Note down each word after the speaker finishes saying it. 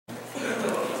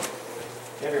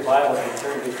have your Bible, you can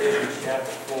turn to Ephesians chapter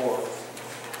 4.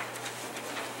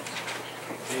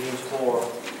 Ephesians 4,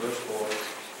 verse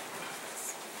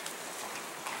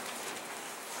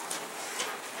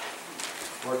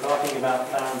 4. We're talking about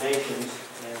foundations,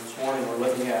 and this morning we're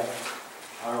looking at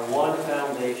our one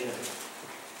foundation,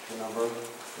 the number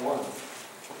 1.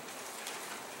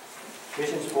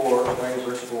 Ephesians 4, starting at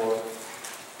verse 4.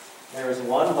 There is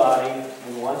one body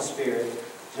and one Spirit,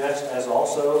 just as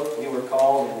also you were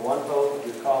called in one hope of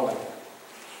your calling.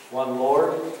 One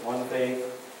Lord, one faith,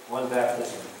 one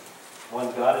baptism,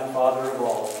 one God and Father of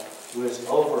all, who is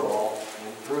over all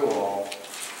and through all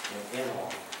and in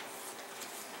all.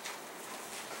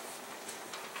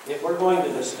 If we're going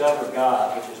to discover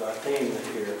God, which is our theme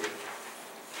this year,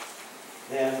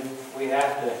 then we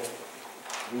have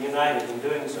to be united in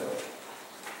doing so.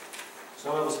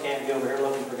 Some of us can't be over here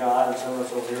looking for God, and some of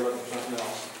us over here looking for something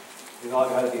else. We've all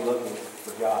got to be looking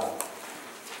for God.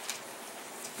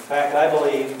 In fact, I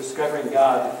believe discovering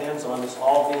God depends on us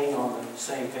all being on the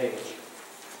same page.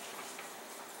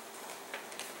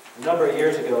 A number of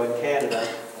years ago in Canada,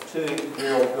 a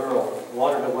 2-year-old girl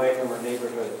wandered away from her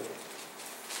neighborhood.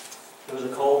 It was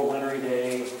a cold, wintry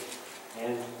day,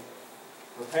 and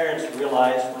her parents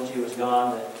realized when she was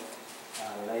gone that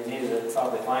they needed to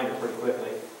probably find her pretty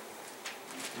quickly.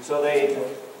 And so they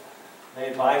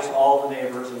advised all the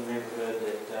neighbors in the neighborhood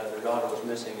that their daughter was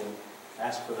missing and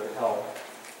asked for their help.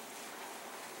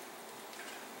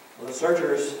 Well, the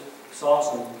searchers saw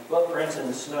some footprints in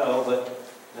the snow, but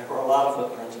there were a lot of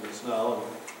footprints in the snow,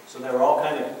 and so they were all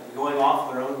kind of going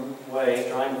off their own way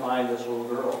trying to find this little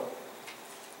girl.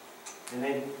 And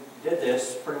they did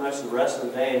this pretty much the rest of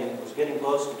the day, and it was getting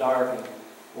close to dark, and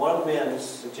one of the men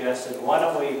suggested, why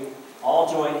don't we all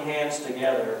join hands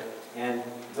together and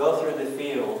go through the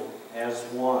field as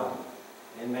one,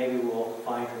 and maybe we'll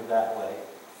find her that way.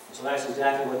 And so that's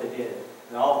exactly what they did.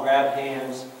 They all grabbed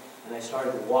hands, and they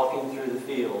started walking through the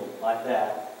field like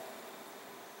that.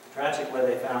 Tragically,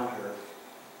 they found her.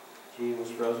 She was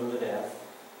frozen to death,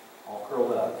 all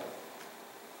curled up.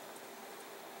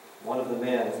 One of the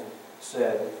men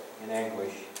said in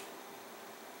anguish,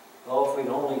 "Oh, if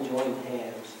we'd only joined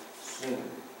hands sooner,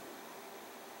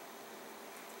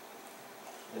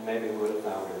 then maybe we would have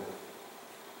found her."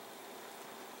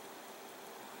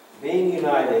 Being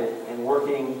united and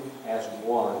working as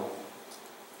one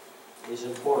is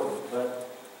important, but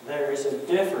there is a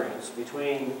difference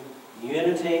between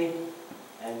unity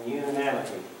and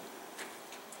unanimity.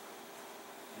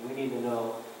 And we need to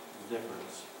know the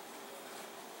difference.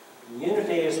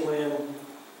 Unity is when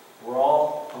we're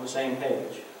all on the same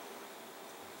page.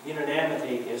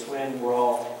 Unanimity is when we're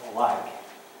all alike.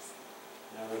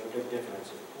 Now, there's a big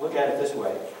difference. Look at it this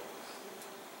way.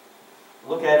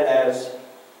 Look at it as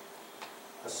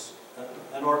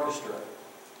an orchestra.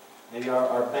 Maybe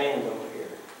our band over here.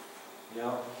 You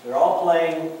know, they're all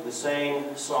playing the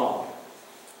same song,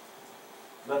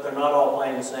 but they're not all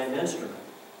playing the same instrument.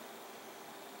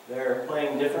 They're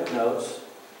playing different notes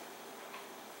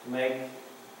to make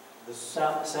the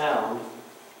sound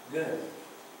good.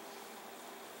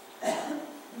 And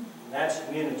that's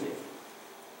unity,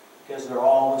 because they're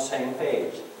all on the same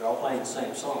page. They're all playing the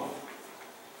same song.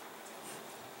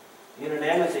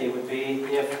 Unanimity would be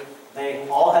if they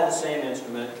all had the same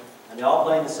instrument and they all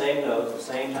playing the same notes at the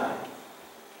same time.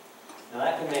 Now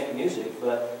that can make music,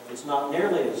 but it's not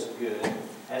nearly as good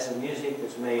as the music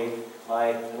that's made by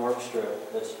an orchestra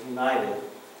that's united,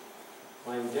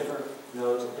 playing different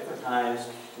notes at different times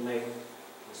to make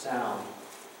the sound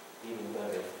even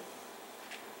better.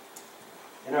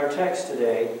 In our text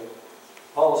today,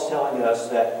 Paul is telling us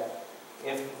that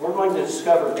if we're going to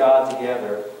discover God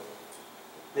together,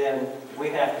 then we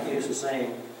have to use the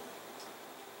same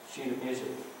sheet of music,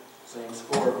 same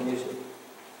score of music.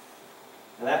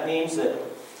 And that means that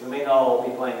we may not all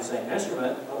be playing the same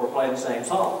instrument, but we're playing the same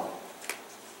song.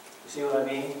 You see what I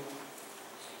mean?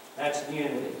 That's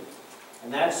unity.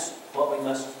 And that's what we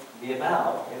must be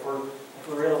about if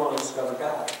we really want to discover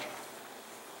God.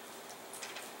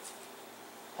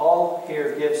 Paul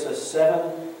here gives us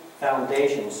 7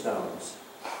 foundation stones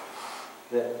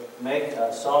that make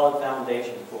a solid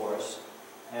foundation for us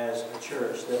as a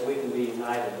church that we can be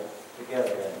united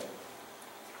together in.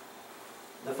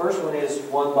 The first one is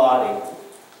one body.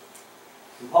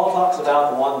 When Paul talks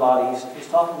about the one body, he's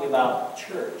talking about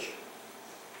church.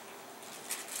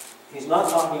 He's not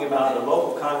talking about a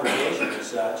local congregation as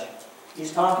such.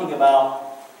 He's talking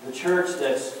about the church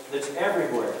that's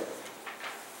everywhere.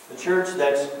 The church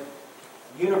that's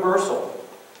universal.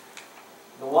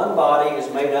 The one body is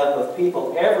made up of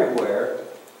people everywhere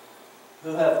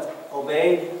who have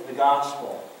obeyed the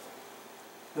gospel,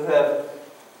 who have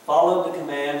followed the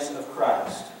commands of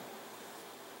Christ.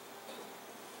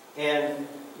 And,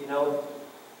 you know,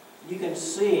 you can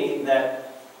see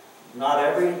that not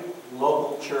every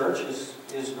local church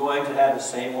is going to have the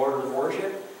same order of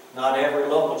worship. Not every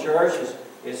local church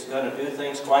is going to do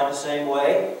things quite the same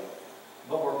way.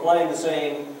 But we're playing the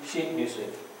same sheet music.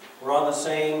 We're on the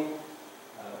same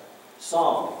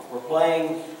song. We're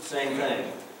playing the same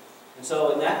thing. And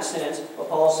so in that sense, what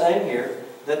Paul's saying here,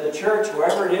 that the church,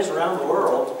 wherever it is around the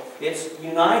world, it's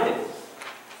united.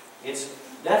 It's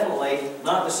definitely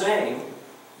not the same,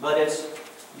 but it's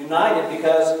united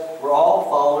because we're all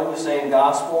following the same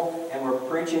gospel, and we're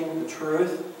preaching the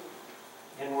truth,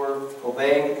 and we're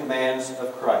obeying the commands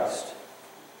of Christ.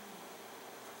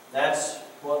 That's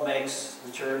what makes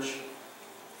the church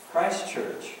Christ's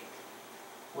church.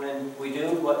 When we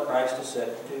do what Christ has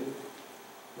said to do.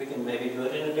 We can maybe do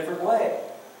it in a different way,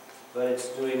 but it's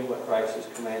doing what Christ has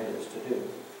commanded us to do.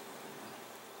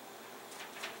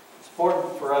 It's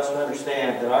important for us to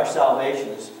understand that our salvation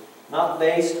is not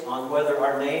based on whether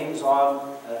our name is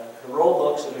on the roll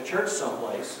books at a church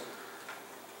someplace.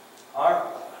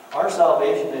 Our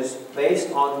salvation is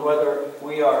based on whether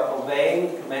we are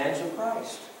obeying the commands of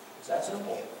Christ. It's that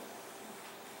simple.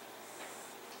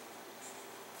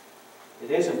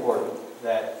 It is important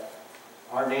that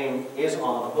our name is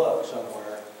on a book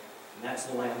somewhere, and that's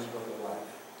the Lamb's Book of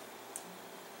Life.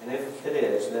 And if it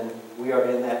is, then we are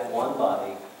in that one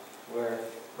body where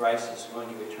Christ is going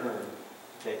to return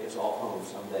to take us all home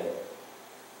someday.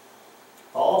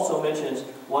 Paul also mentions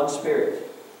one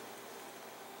Spirit.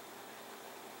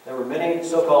 There were many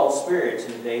so-called spirits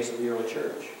in the days of the early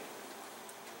church.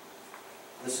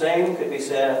 The same could be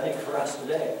said, I think, for us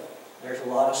today. There's a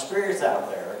lot of spirits out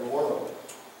there in the world.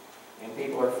 And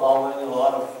people are following a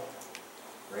lot of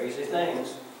crazy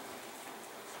things.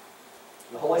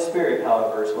 The Holy Spirit,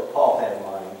 however, is what Paul had in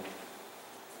mind.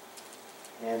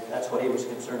 And that's what he was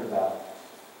concerned about.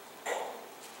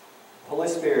 The Holy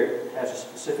Spirit has a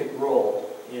specific role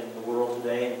in the world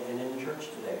today and in the church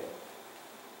today.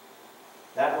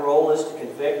 That role is to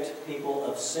convict people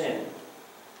of sin.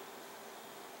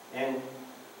 And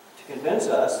to convince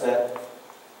us that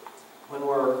when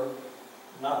we're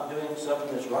not doing something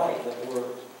that's right, that we're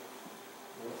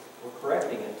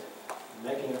correcting it, and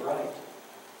making it right.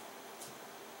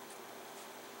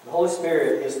 The Holy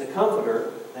Spirit is the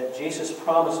comforter that Jesus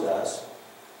promised us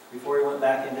before he went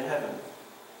back into heaven.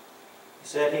 He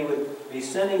said he would be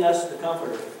sending us the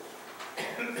comforter.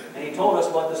 And he told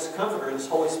us what this comforter, this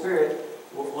Holy Spirit,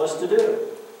 was to do.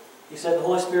 He said the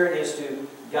Holy Spirit is to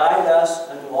guide us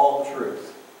unto all the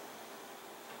truth.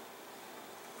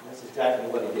 And that's exactly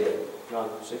what he did. John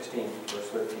 16, verse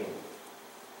 13.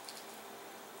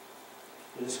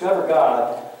 To discover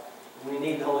God, we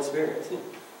need the Holy Spirit. The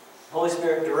Holy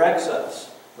Spirit directs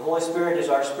us. The Holy Spirit is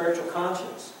our spiritual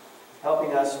conscience,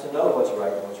 helping us to know what's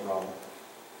right and what's wrong.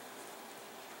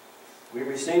 We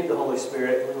received the Holy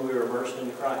Spirit when we were immersed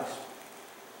into Christ.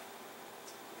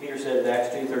 Peter said in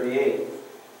Acts 2:38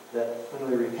 that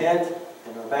when we repent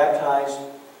and are baptized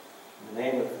in the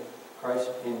name of Christ,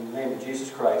 in the name of Jesus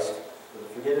Christ, for the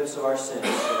forgiveness of our sins,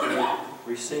 that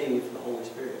we receive the Holy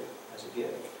Spirit as a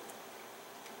gift.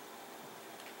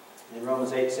 In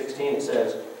Romans 8:16 it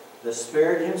says, the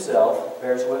Spirit Himself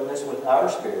bears witness with our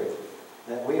spirit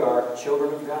that we are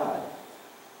children of God.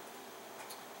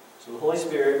 So the Holy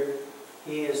Spirit,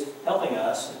 He is helping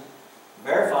us,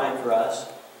 verifying for us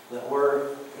that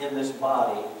we're in this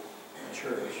body, the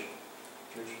church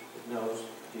that knows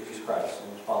Jesus Christ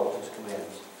and follows His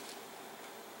commands.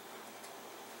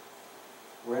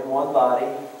 We're in one body,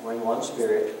 we're in one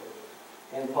Spirit,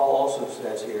 and Paul also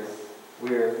says here,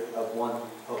 we're of one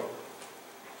hope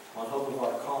of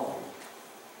our calling.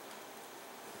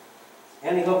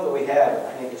 Any hope that we have,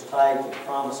 I think, is tied to the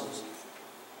promises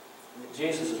that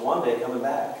Jesus is one day coming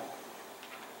back.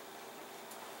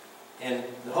 And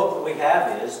the hope that we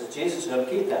have is that Jesus is going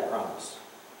to keep that promise.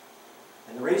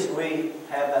 And the reason we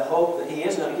have that hope that He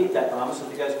is going to keep that promise is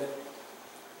because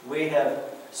we have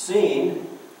seen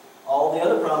all the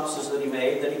other promises that He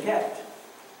made that He kept.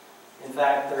 In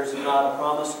fact, there's not a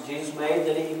promise that Jesus made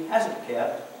that He hasn't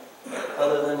kept,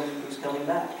 other than He's coming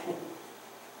back.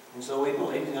 And so we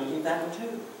believe He's going to keep that one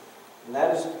too. And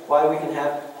that is why we can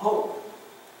have hope.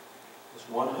 This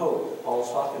one hope that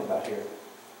Paul's talking about here.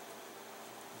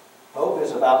 Hope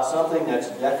is about something that's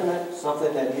definite,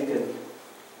 something that you can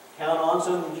count on,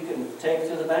 something you can take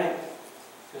to the bank.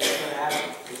 Because it's going to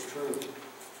happen. It's true.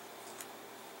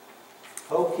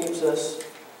 Hope keeps us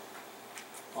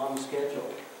on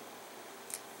schedule.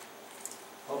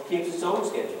 Hope keeps its own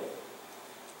schedule.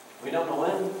 We don't know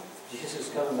when Jesus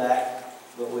is coming back,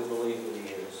 but we believe that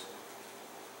He is.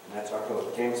 that's our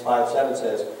hope. James 5:7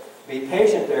 says, "Be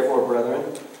patient, therefore,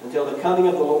 brethren, until the coming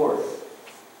of the Lord.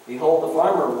 Behold, the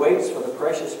farmer waits for the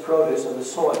precious produce of the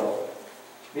soil,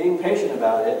 being patient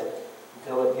about it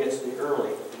until it gets the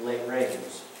early and late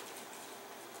rains."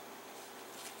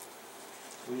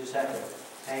 We just have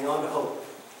to hang on to hope.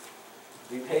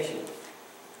 Be patient,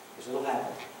 because it'll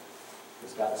happen,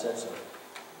 because God said so.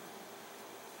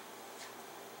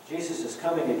 Jesus is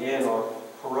coming again, or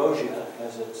parousia,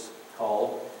 as it's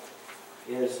called,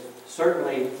 is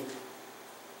certainly,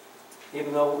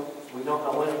 even though we don't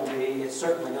know when it will be, it's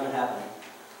certainly going to happen.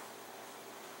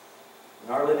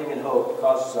 And our living in hope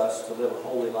causes us to live a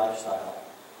holy lifestyle.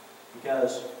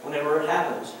 Because whenever it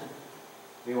happens,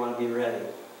 we want to be ready.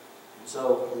 And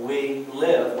so we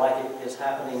live like it is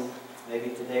happening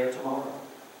maybe today or tomorrow.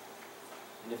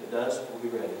 And if it does, we'll be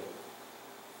ready.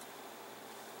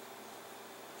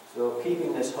 So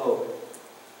keeping this hope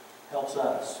helps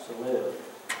us to live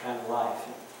the kind of life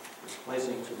that's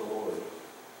pleasing to the Lord.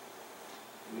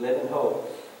 We live in hope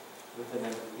with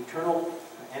an eternal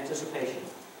anticipation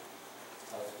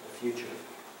of the future.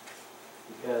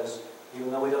 Because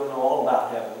even though we don't know all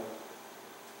about heaven,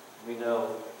 we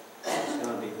know it's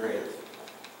going to be great.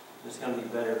 It's going to be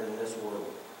better than this world.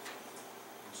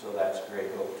 And so that's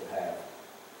great hope to have.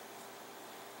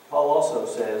 Paul also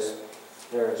says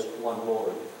there is one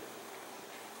Lord.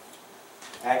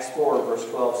 Acts 4, verse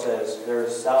 12 says, "There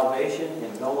is salvation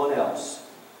in no one else,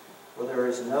 for there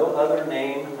is no other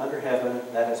name under heaven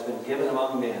that has been given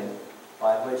among men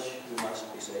by which we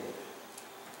must be saved."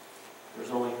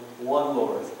 There's only one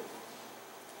Lord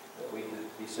that we can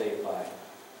be saved by,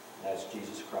 and that's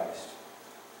Jesus Christ.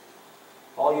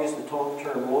 Paul used the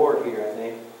term Lord here, I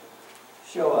think, to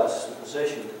show us the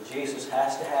position that Jesus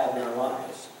has to have in our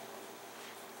lives.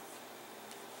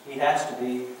 He has to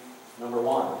be number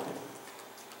one.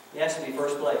 He has to be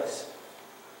first place.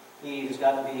 He's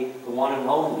got to be the one and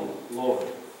only Lord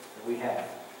that we have.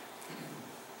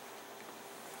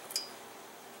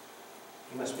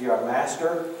 He must be our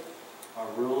master, our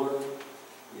ruler,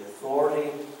 the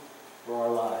authority for our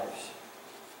lives.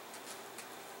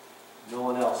 No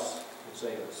one else can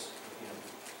save us but Him.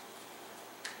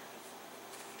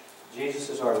 Jesus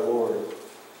is our Lord.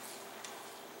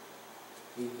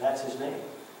 That's His name.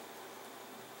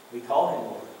 We call Him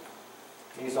Lord.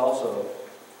 He's also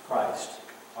Christ,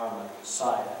 our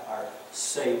Messiah, our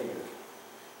Savior,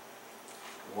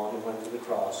 the one who went to the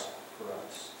cross for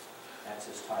us. That's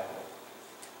His title.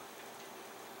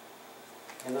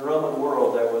 In the Roman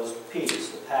world, there was peace,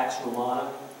 the Pax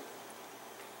Romana.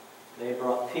 They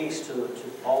brought peace to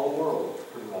all the world,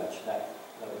 pretty much, that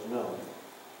was known.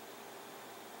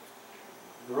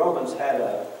 The Romans had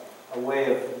a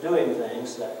way of doing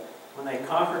things that when they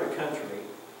conquered a country,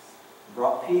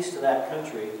 brought peace to that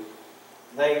country,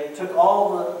 they took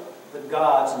all the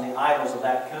gods and the idols of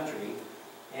that country,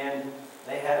 and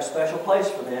they had a special place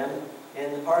for them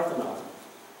in the Parthenon.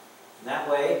 And that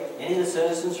way, any of the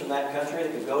citizens from that country,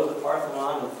 they could go to the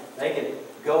Parthenon, and they could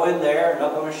go in there, and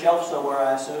up on a shelf somewhere,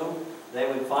 I assume, they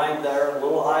would find their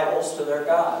little idols to their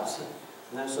gods.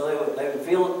 And then so they would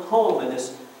feel at home in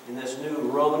this new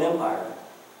Roman Empire.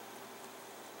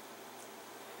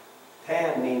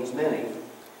 Pan means many.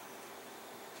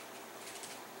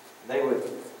 They would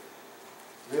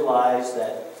realize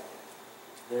that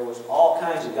there was all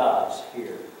kinds of gods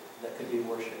here that could be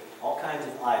worshipped. All kinds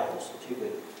of idols that you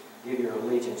could give your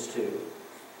allegiance to.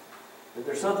 But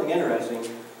there's something interesting.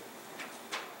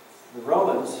 The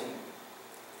Romans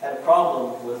had a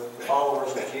problem with the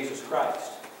followers of Jesus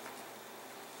Christ.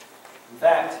 In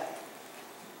fact,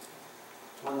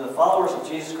 when the followers of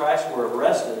Jesus Christ were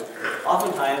arrested,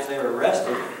 oftentimes they were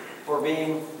arrested for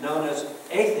being known as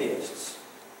atheists.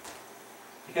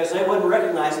 Because they wouldn't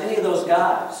recognize any of those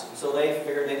gods. And so they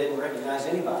figured they didn't recognize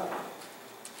anybody.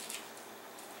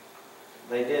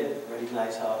 They did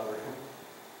recognize, however,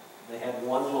 they had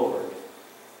one Lord,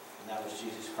 and that was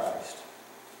Jesus Christ.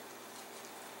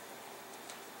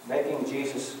 Making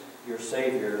Jesus your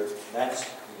Savior, that's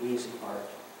the easy part.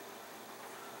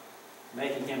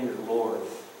 Making Him your Lord,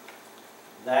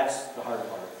 that's the hard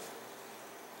part.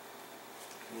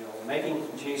 You know, making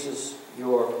Jesus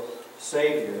your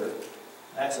Savior,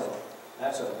 that's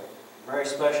a very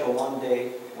special one-day,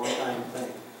 one-time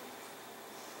thing.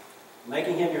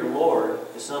 Making Him your Lord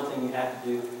is something you have to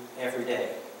do every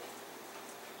day.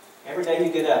 Every day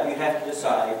you get up, you have to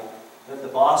decide that the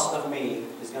boss of me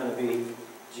is going to be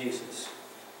Jesus,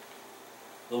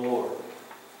 the Lord.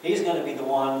 He's going to be the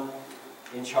one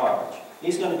in charge.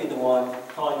 He's going to be the one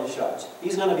calling the shots.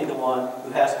 He's going to be the one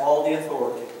who has all the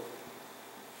authority.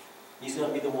 He's going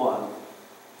to be the one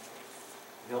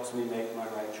who helps me make my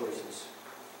right choices.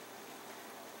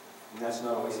 And that's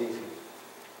not always easy,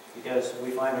 because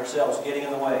we find ourselves getting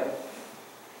in the way.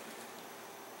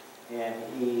 And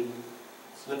He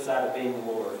slips out of being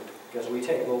the Lord because we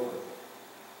take over.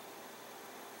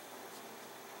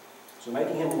 So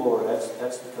making Him Lord,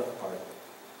 that's the tough part.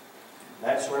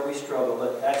 That's where we struggle,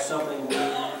 but that's something we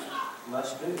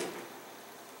must do.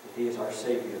 If He is our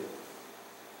Savior,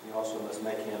 we also must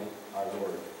make Him our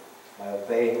Lord by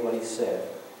obeying what He said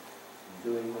and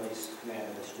doing what He's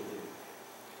commanded us to do.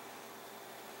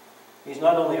 He's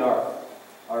not only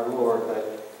our Lord,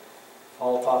 but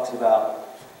Paul talks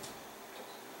about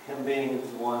Him being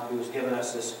the one who has given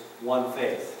us this one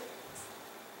faith.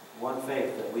 One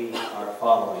faith that we are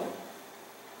following.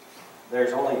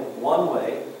 There's only one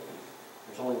way.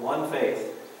 There's only one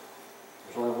faith.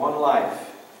 There's only one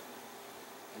life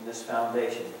in this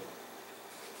foundation.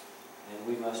 And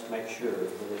we must make sure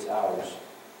that it's ours.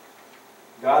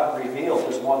 God revealed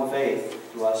this one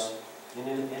faith to us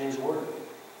in His Word.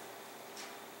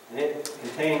 And it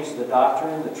contains the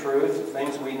doctrine, the truth, the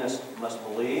things we must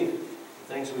believe,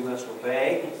 the things we must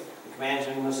obey, the commands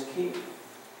we must keep.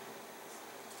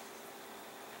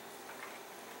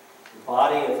 The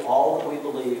body of all that we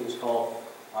believe is called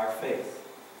our faith.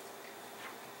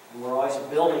 And we're always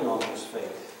building on this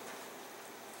faith.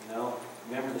 You know,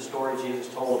 remember the story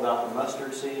Jesus told about the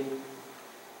mustard seed?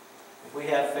 If we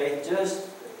have faith just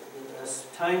as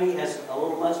tiny as a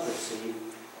little mustard seed,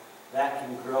 that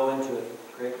can grow into a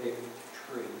great big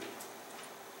tree.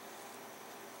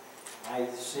 I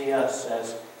see us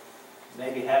as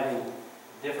maybe having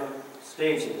different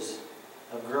stages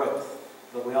of growth,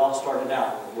 but we all started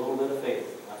out with a little bit of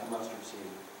faith, like a mustard seed.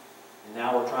 And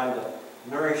now we're trying to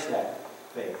nourish that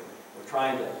faith. We're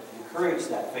trying to encourage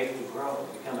that faith to grow,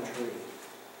 to become a tree,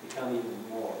 become even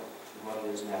more than what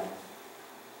it is now.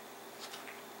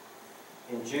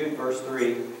 In Jude, verse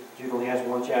 3, Jude only has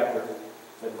one chapter,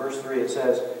 but verse 3 it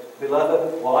says,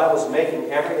 "Beloved, while I was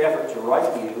making every effort to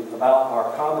write to you about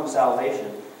our common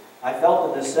salvation, I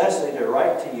felt the necessity to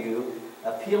write to you,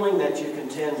 appealing that you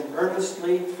contend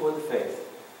earnestly for the faith,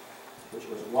 which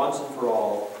was once and for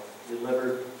all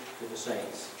delivered to the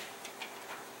saints."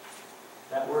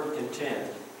 That word contend,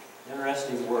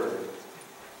 interesting word.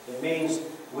 It means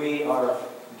we are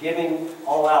giving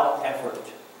all-out effort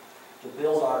to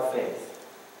build our faith,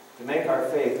 to make our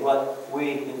faith what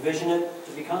we envision it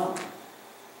to become.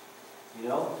 You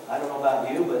know, I don't know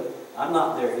about you, but I'm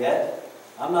not there yet.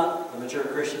 I'm not the mature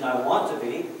Christian I want to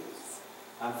be.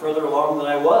 I'm further along than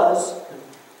I was,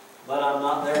 but I'm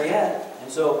not there yet.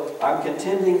 And so I'm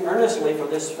contending earnestly for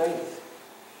this faith,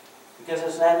 because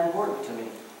it's that important to me.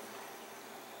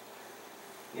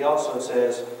 He also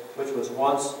says, which was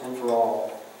once and for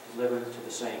all delivered to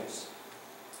the saints.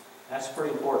 That's a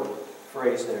pretty important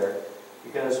phrase there,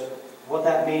 because what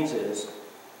that means is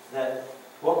that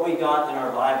what we got in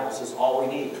our Bibles is all we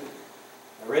need.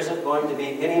 There isn't going to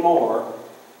be any more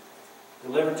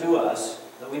delivered to us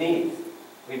that we need.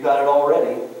 We've got it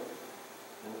already,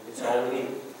 and it's all we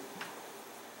need.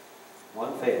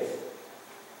 One faith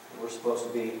that we're supposed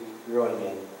to be growing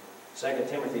in. 2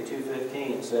 Timothy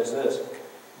 2:15 says this,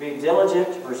 "Be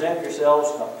diligent to present yourselves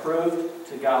approved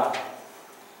to God,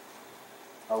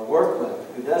 a workman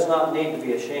who does not need to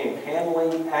be ashamed,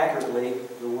 handling accurately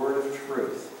the word of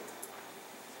truth."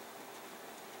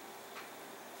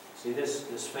 See,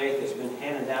 this faith has been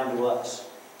handed down to us.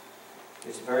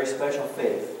 It's a very special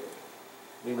faith.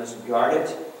 We must guard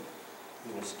it,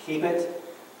 we must keep it,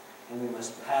 and we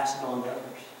must pass it on to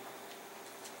others.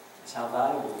 That's how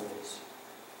valuable it is.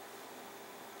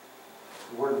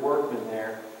 The word workman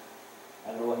there,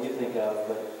 I don't know what you think of,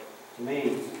 but to me,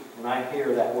 when I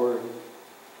hear that word,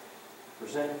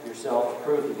 present yourself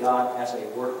approved to God as a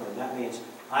workman, that means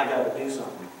I got to do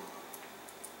something.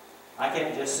 I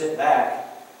can't just sit back,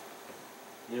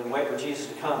 and wait for Jesus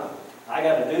to come. I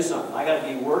got to do something. I got to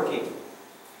be working.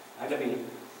 I got to be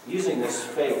using this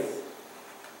faith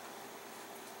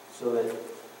so that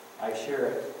I share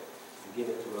it and give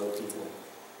it to other people.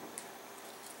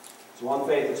 So one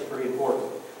faith is pretty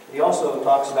important. He also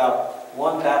talks about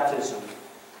one baptism.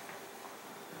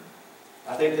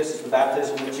 I think this is the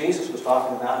baptism that Jesus was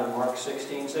talking about in Mark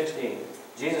 16:16.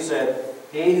 Jesus said,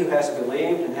 "He who has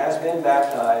believed and has been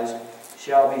baptized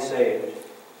shall be saved,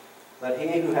 but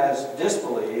he who has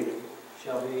disbelieved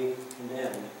shall be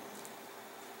condemned."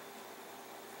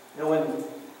 You know,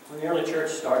 when the early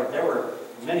church started, there were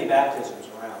many baptisms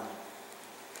around.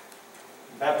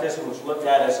 Baptism was looked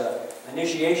at as an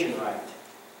initiation rite.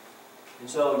 And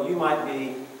so you might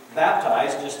be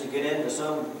baptized just to get into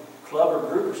some club or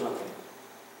group or something.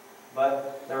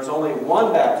 But there's only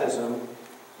one baptism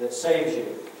that saves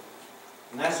you.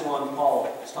 And that's the one Paul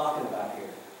is talking about here.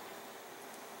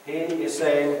 He is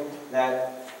saying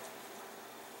that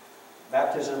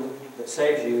baptism that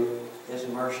saves you is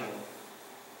immersion.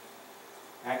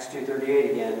 Acts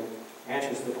 2:38 again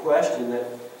answers the question that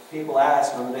people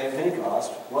asked on the day of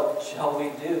Pentecost, what shall we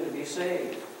do to be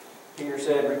saved? Peter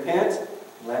said, repent,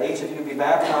 and let each of you be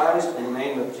baptized in the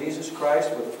name of Jesus Christ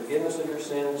for the forgiveness of your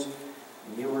sins,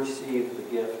 and you will receive the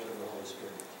gift of the Holy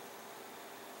Spirit.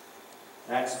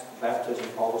 That's baptism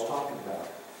Paul was talking about.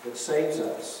 It saves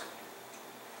us.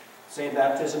 Same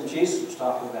baptism Jesus was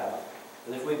talking about.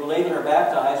 That if we believe and are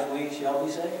baptized, we shall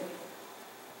be saved.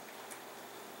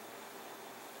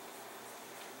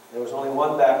 There was only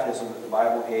one baptism that the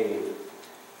Bible gave,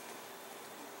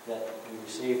 that we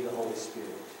received the Holy Spirit.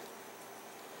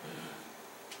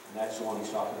 And that's the one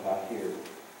he's talking about here.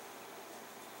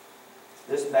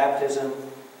 This baptism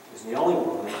is the only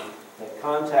one that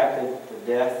contacted the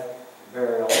death,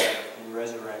 burial, and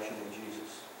resurrection of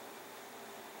Jesus.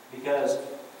 Because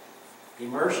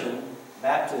immersion,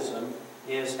 baptism,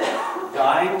 is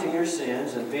dying to your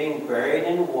sins and being buried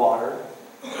in water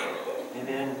and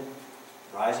then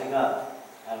rising up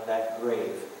out of that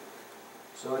grave.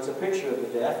 So it's a picture of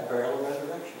the death, burial, and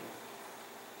resurrection.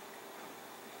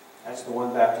 That's the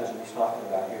one baptism he's talking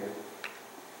about here.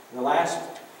 And the last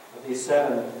of these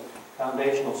 7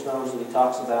 foundational stones that he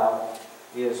talks about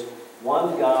is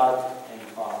one God and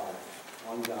Father.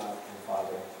 One God and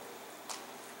Father.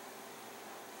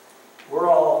 We're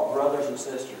all brothers and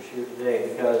sisters here today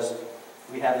because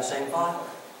we have the same Father.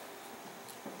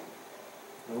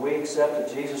 When we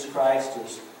accepted Jesus Christ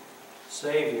as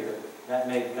Savior, that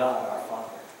made God our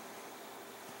Father.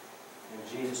 And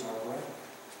Jesus our brother.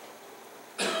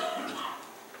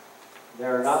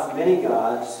 There are not many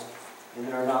gods, and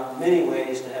there are not many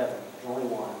ways to heaven. There's only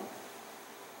one.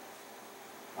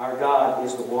 Our God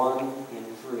is the one in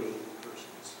 3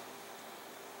 persons.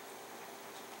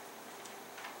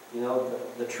 You know,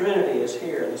 the Trinity is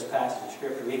here in this passage of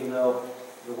Scripture, even though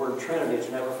the word Trinity is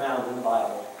never found in the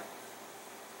Bible.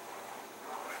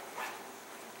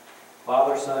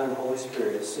 Father, Son, and Holy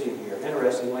Spirit is seen here.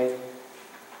 Interestingly,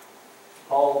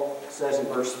 Paul says in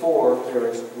verse 4, there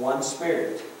is one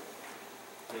Spirit.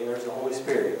 Okay, there's the Holy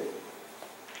Spirit.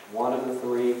 One of the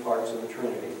 3 parts of the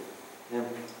Trinity. And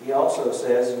he also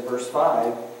says in verse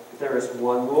 5 that there is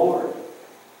one Lord.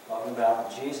 Talking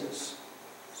about Jesus.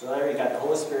 So there you've got the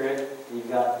Holy Spirit, and you've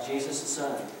got Jesus the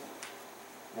Son.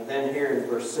 And then here in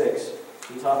verse 6,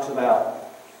 he talks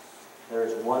about there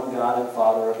is one God and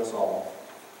Father of us all.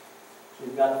 So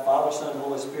you've got the Father, Son, and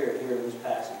Holy Spirit here in this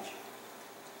passage.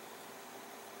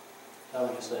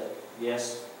 Telling us that,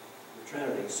 yes, the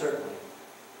Trinity certainly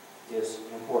is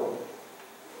important.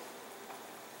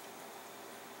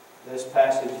 This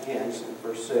passage ends in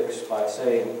verse 6 by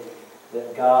saying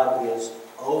that God is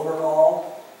over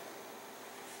all,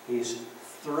 He's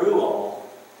through all,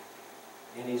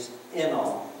 and He's in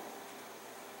all.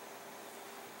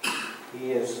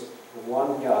 He is the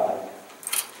one God,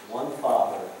 one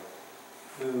Father,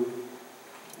 who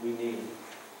we need.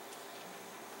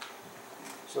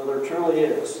 So there truly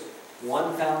is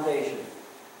one foundation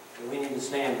that we need to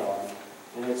stand on,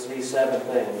 and it's these 7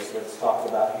 things that's talked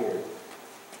about here.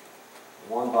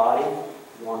 One body,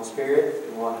 one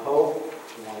Spirit, one hope,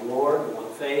 one Lord,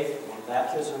 one faith, one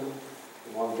baptism,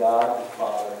 one God and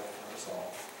Father of us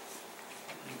all.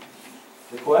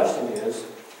 The question is,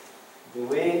 do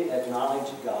we acknowledge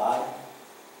God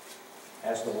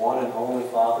as the one and only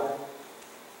Father?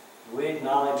 Do we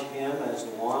acknowledge Him as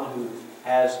the one who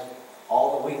has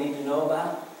all that we need to know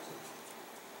about?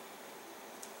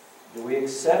 Do we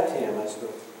accept Him as the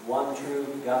one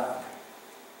true God?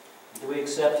 Do we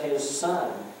accept His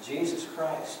Son, Jesus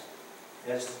Christ,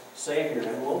 as Savior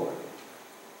and Lord?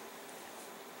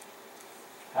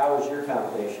 How is your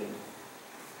foundation?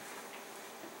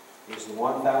 Is the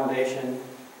one foundation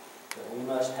that we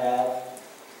must have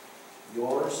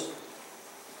yours?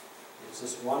 It's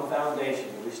this one foundation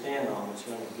that we stand on that's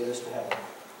going to get us to heaven.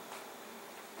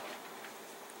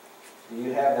 Do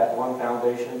you have that one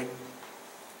foundation?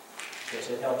 Because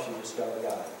it helps you discover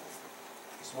God.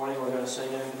 This morning we're going to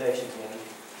sing an invitation again.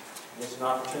 It's an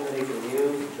opportunity for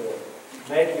you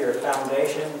to make your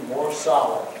foundation more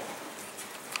solid.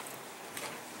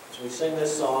 As we sing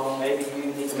this song, maybe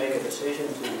you need to make a decision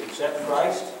to accept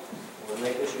Christ or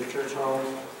make this your church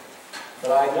home.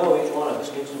 But I know each one of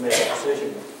us needs to make a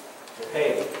decision that,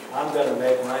 hey, I'm going to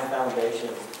make my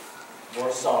foundation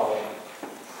more solid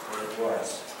than it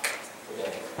was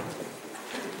today.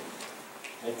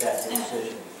 Make that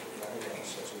decision.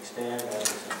 As we stand as we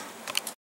sing.